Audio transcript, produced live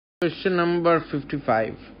Question number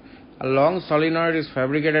 55. A long solenoid is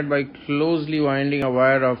fabricated by closely winding a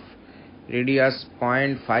wire of radius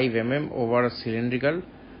 0.5 mm over a cylindrical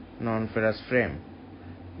non-ferrous frame.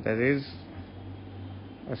 That is,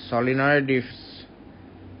 a solenoid is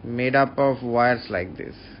made up of wires like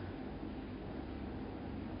this.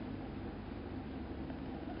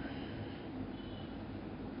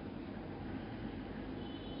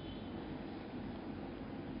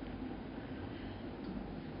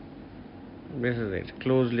 This is it,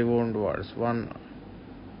 closely wound wires, one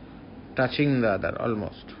touching the other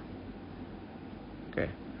almost.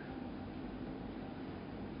 Okay,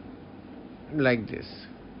 like this.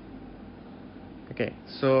 Okay,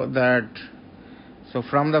 so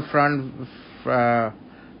from the front,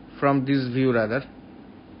 from this view rather,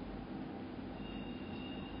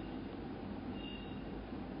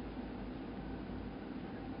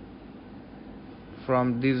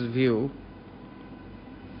 from this view,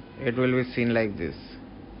 it will be seen like this.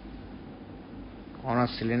 On a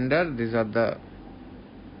cylinder, these are the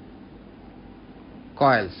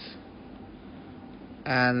coils,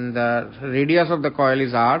 and the radius of the coil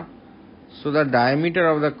is r, so the diameter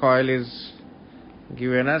of the coil is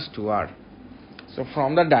given as 2r. So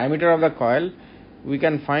from the diameter of the coil, we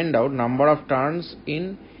can find out number of turns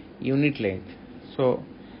in unit length. So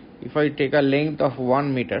if I take a length of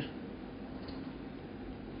 1 meter,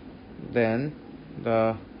 then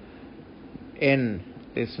the n,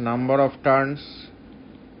 this number of turns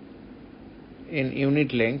in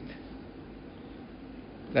unit length,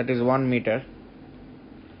 that is 1 meter,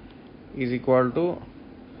 is equal to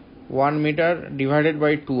 1 meter divided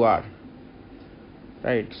by 2r,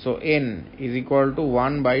 right? So n is equal to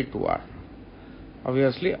 1 by 2r.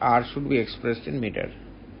 Obviously r should be expressed in meter,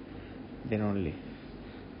 then only.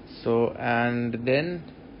 So, and then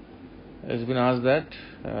has been asked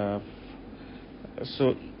that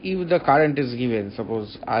so if the current is given,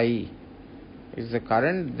 suppose I is the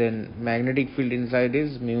current, then magnetic field inside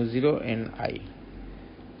is mu0 n I.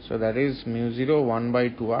 So that is mu0 1 by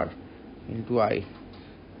 2r into I.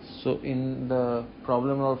 So in the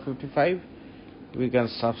problem number 55, we can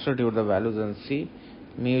substitute the values and see.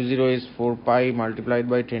 Mu0 is 4 pi multiplied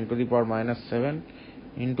by 10 to the power minus 7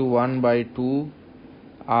 into 1 by 2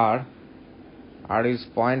 r. R is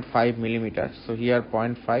 0.5 millimeter. So here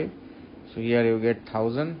 0.5. So here you get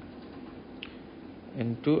 1000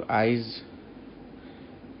 into I is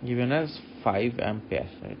given as 5 ampere,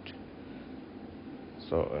 right?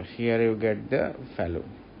 So here you get the value.